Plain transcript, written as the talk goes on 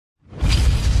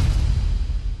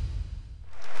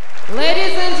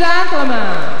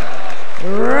gentlemen,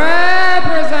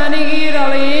 representing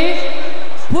Italy,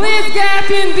 please get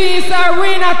in this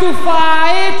arena to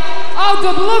fight. Out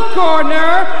the blue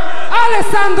corner,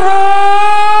 Alessandro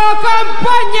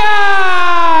Campagna!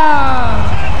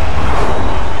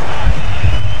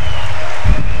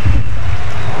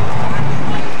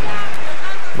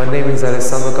 My name is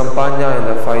Alessandro Campagna and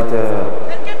I'm fighting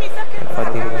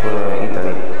for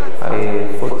Italy.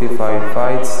 I 45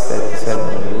 fights,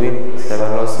 37 win,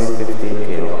 7 losses, 15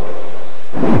 KO.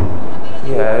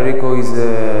 Yeah, Enriko is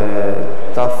a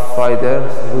tough fighter,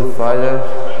 good fighter.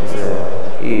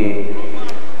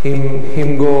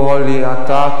 Him go only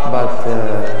attack, but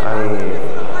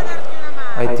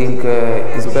I think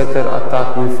it's better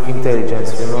attack with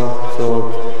intelligence, you know.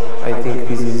 So I think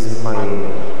this is my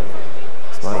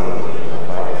fight.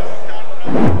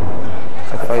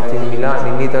 I fight in Milan,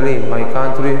 in Italy, in my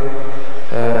country.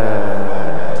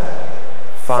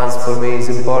 Fans for me is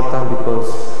important because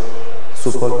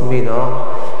support me, no?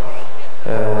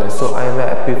 So I am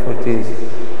happy for this.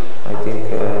 I think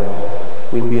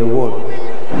will be a war.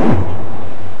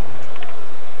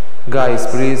 Guys,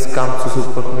 please come to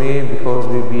support me because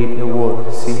will be a war.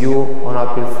 See you on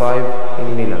April 5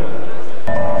 in Milan.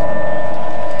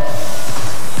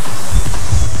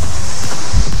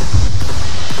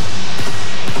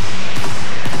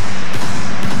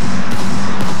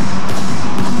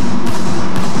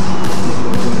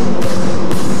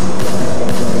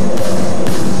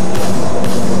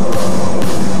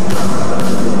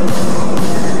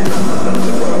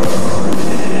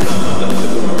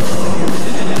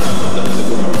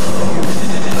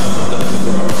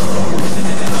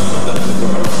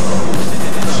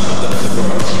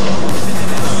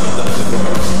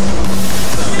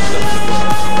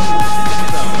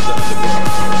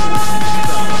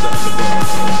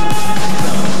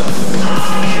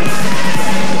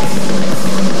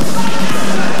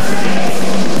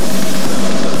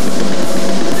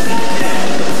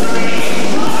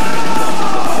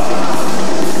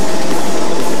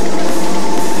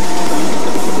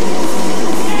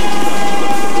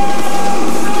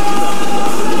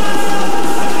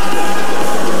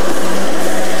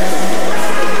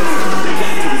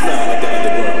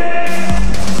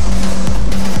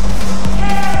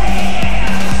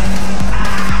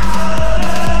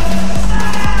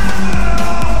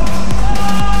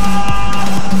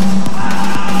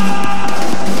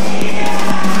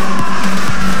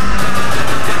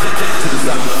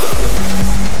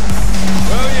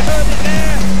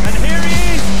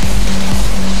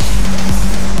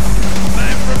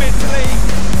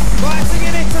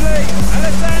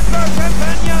 Alessandro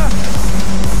Campagna,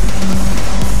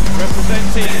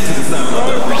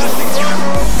 representing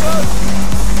also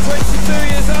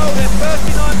 22 years old at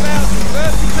 39 bouts,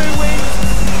 32 wins,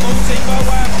 14 by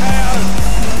way of KO.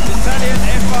 Italian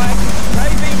FI,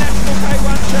 KB National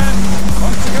K1 champ,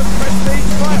 Octagon Prestige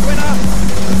fight winner,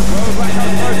 World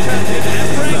Lightweight Pro champion and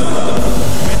ranked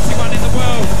 21 in the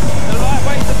world, the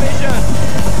lightweight division.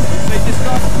 You've seen this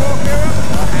guy before, Kira? I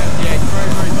have, yeah, he's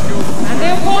very, very skilled. And the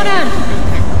opponent,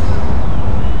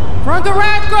 from the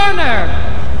red corner,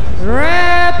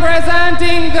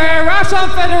 representing the Russian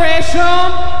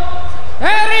Federation,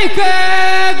 Enriko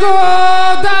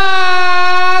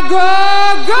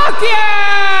Gogokia!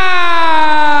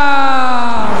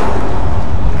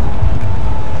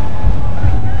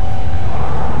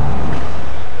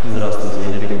 Здравствуйте,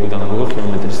 Enriko Gogokia,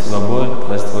 метр 62 боя,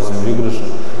 28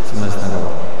 выигрышей, 17 наград.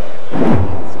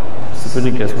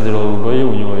 Соперника я смотрел в бою,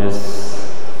 у него есть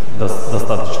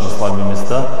достаточно слабые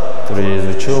места, которые я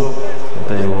изучил.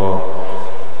 Это его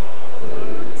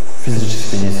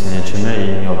физически не сильнее, чем я,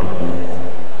 и неопытнее.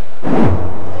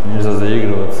 Нельзя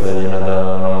заигрываться, и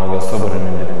надо намного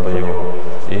собранным в бою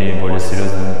и более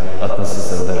серьезно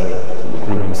относиться даже к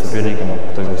любым соперникам,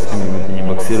 кто бы с кем-нибудь не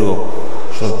боксировал,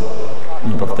 чтобы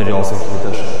не повторялся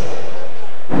какой-то шаг.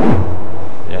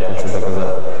 Я хочу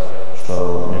доказать, что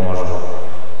мы можем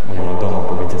у него дома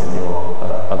победить него,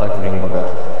 а так в ринг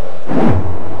покажет.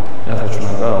 Я хочу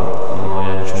нокаут, но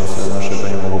я ничего совершенно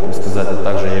не могу предсказать, а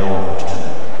также и он хочет.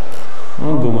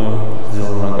 Ну, думаю,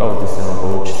 сделаю нокаут, если он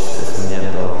получится, если нет,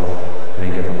 то в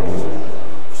ринге там будет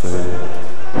все видно.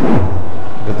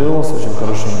 Готовился очень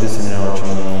хорошо, действительно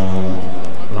очень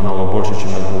намного больше, чем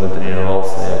я когда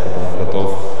тренировался, я к этому готов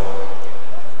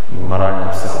морально,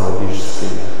 психологически.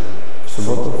 В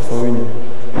субботу все увидим.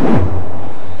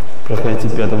 Проходите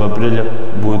 5 апреля,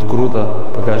 будет круто,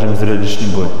 покажем зрелищный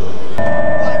бой.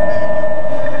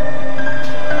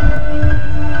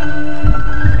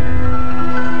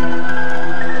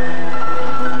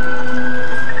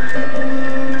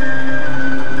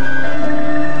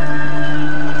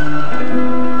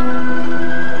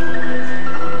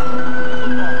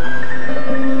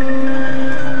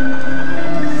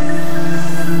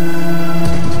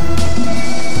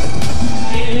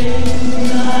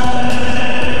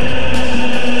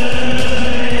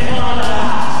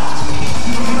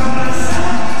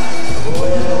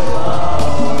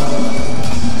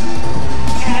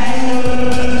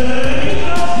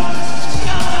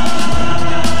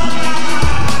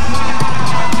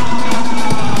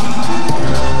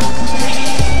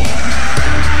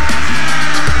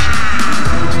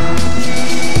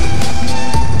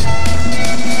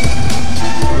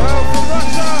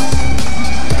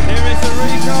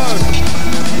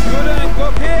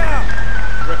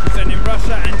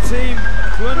 team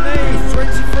to a knees,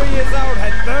 23 years old,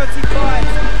 had 30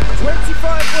 fights, 25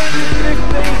 wins and 50,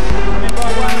 coming by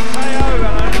way of KO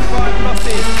and only 5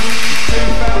 losses in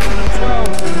 2012.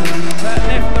 That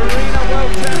left Arena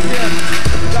World Champion,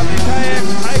 WKF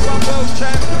K1 World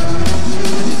Champ, and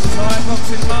his Thai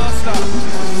boxing master,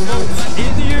 fought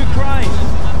in the Ukraine.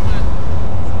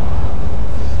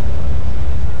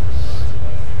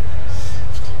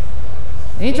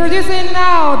 Introducing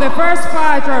now the first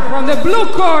fighter from the blue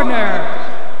corner.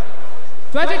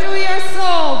 22 years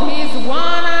old, he is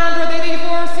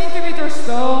 184 centimeters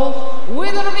tall,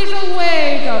 with an official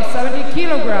weight of 70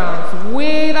 kilograms,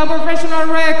 with a professional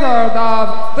record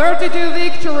of 32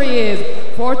 victories,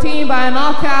 14 by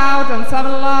knockout and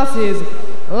 7 losses.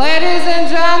 Ladies and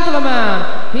gentlemen,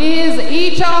 he is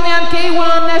Italian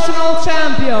K1 national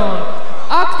champion,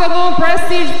 Octagon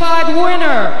Prestige fight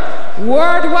winner,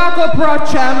 World Waco Pro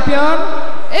champion.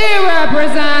 He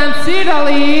represents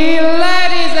Italy,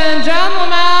 ladies and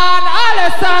gentlemen,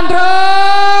 Alessandro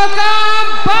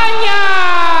Campagna.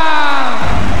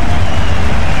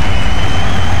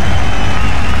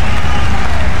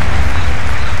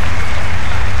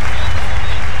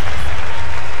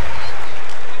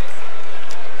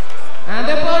 And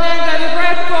the opponent at the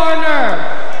red corner,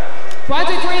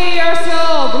 23 years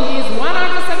old, he is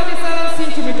 177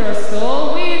 centimeters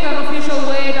tall, with an official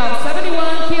weight of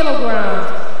 71 kilograms,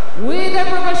 with a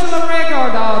professional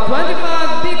record of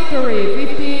 25 victory,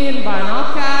 15 by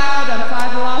knockout and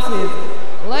 5 losses.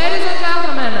 Ladies and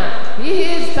gentlemen, he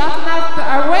is Tough Enough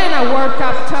Arena World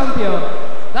Cup champion,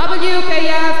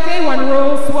 WKF K1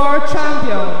 Rules World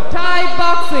champion, Thai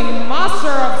boxing master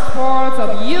of sports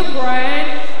of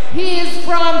Ukraine. He is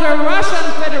from the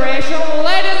Russian Federation.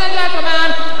 Ladies and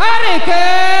gentlemen,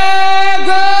 Enriko.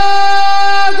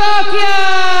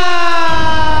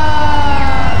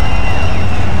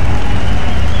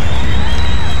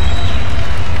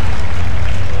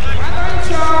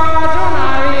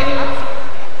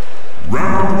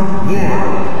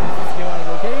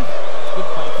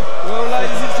 Well,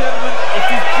 ladies and gentlemen, if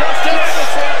you've just joined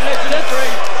us here at Legend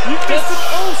 3, you've missed some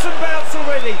awesome bouts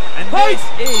already. And this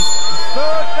is the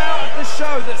third bout of the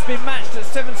show that's been matched at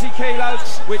 70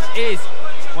 kilos, which is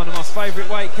one of my favourite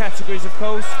weight categories, of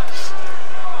course.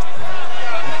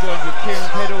 I'm joined with Kieran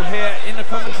Peddle here in the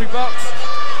commentary box.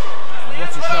 And what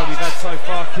a show we've had so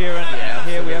far, Kieran. Yeah, and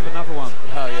here we have another one.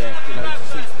 Oh yeah, you know, it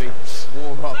seems to be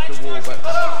war after war, but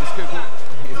this good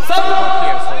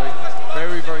sorry.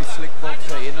 Very, very slick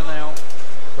boxer, in and out.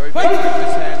 Very big with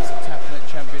his hands, tapping at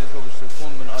champion as well, which is a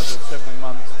tournament over several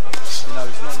months. You know,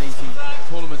 it's not an easy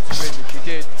tournament to win, which he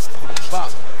did.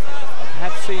 But I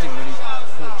have seen him when he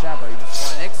fought Jabba. He was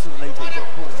fighting excellently, but he got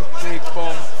caught with a big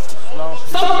bomb, last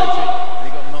legend, and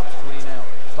he got knocked clean out.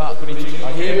 But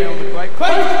I hear now the great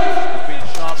fight. He's been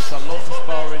sharp, he's done lots of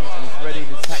sparring, and he's ready,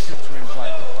 and his tactics are in play.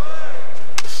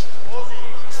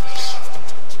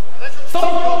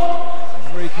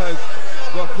 Enriko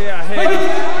Gokia here.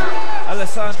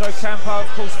 Alessandro Campo, of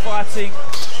course, fighting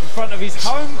in front of his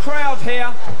home crowd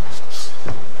here.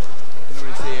 You can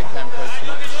already see here, Campo's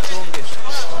not the strongest.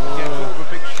 Get caught with a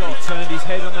big shot. He turned his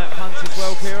head on that punch as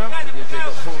well, Kieran. He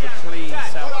got caught with a clean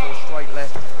southpaw straight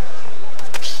left.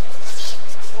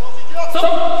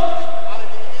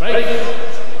 Very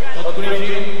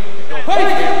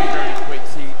quick.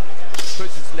 He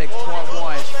puts his legs quite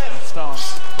wide in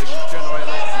stance. They can generate a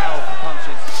lot of powerful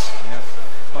punches.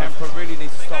 Campo really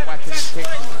needs to start whacking and kicks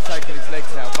and taking his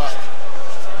legs out, but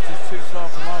it's just too slow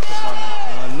for Mark at the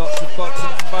moment. Lots of boxing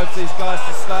from both these guys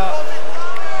to start.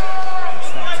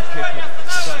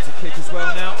 Starting to kick as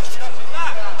well now.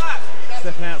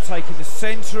 Stepping out, taking the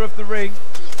centre of the ring.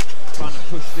 Trying to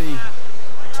push the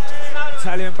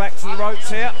Italian back to the ropes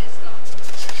here.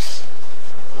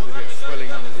 Got a bit of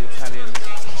swelling under the Italian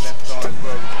left eye as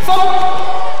well.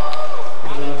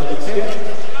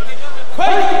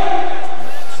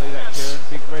 See that, Kieran?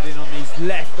 Big red in on his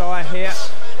left eye here.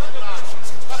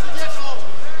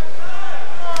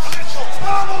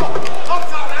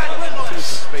 Super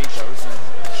speed though, isn't it?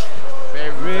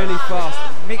 Really fast.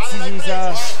 Mixes his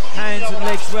hands and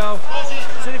legs well.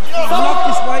 So I love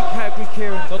this weight category,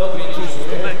 Kieran. The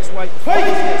max weight before you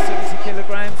get 70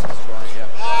 kilograms. That's right,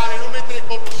 yeah. Oh,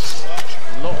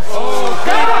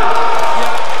 yeah.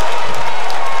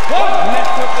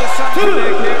 Left hook, there's something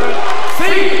there, Kieran.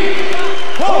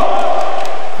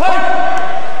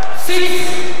 6,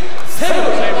 7,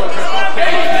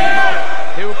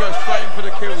 8. He will go straight in for the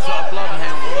kills like a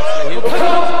bloodhound, honestly. He'll go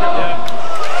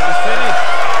He's finished.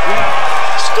 Yeah.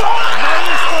 No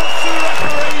response to the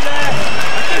referee there.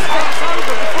 And this one's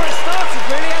over before it started,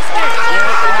 really, hasn't it? Yeah,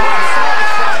 it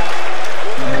started.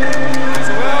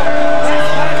 So, well,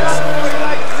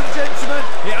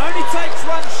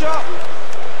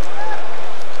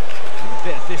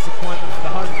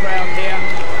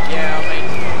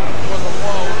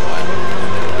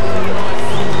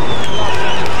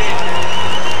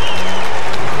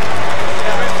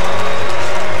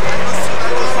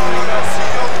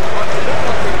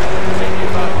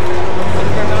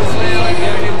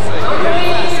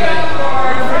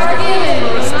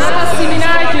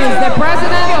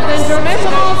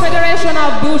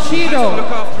 of Bushido.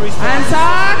 And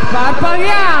Zach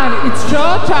Barpaglian, it's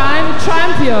Showtime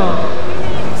champion.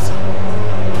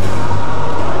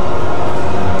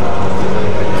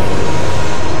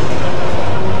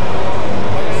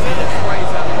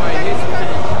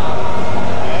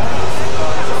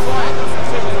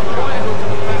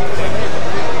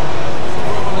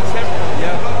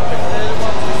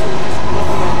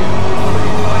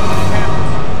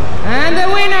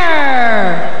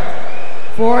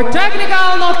 For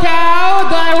technical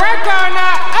knockout, the record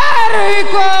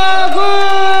Enriko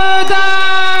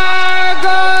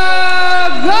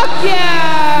Gokya.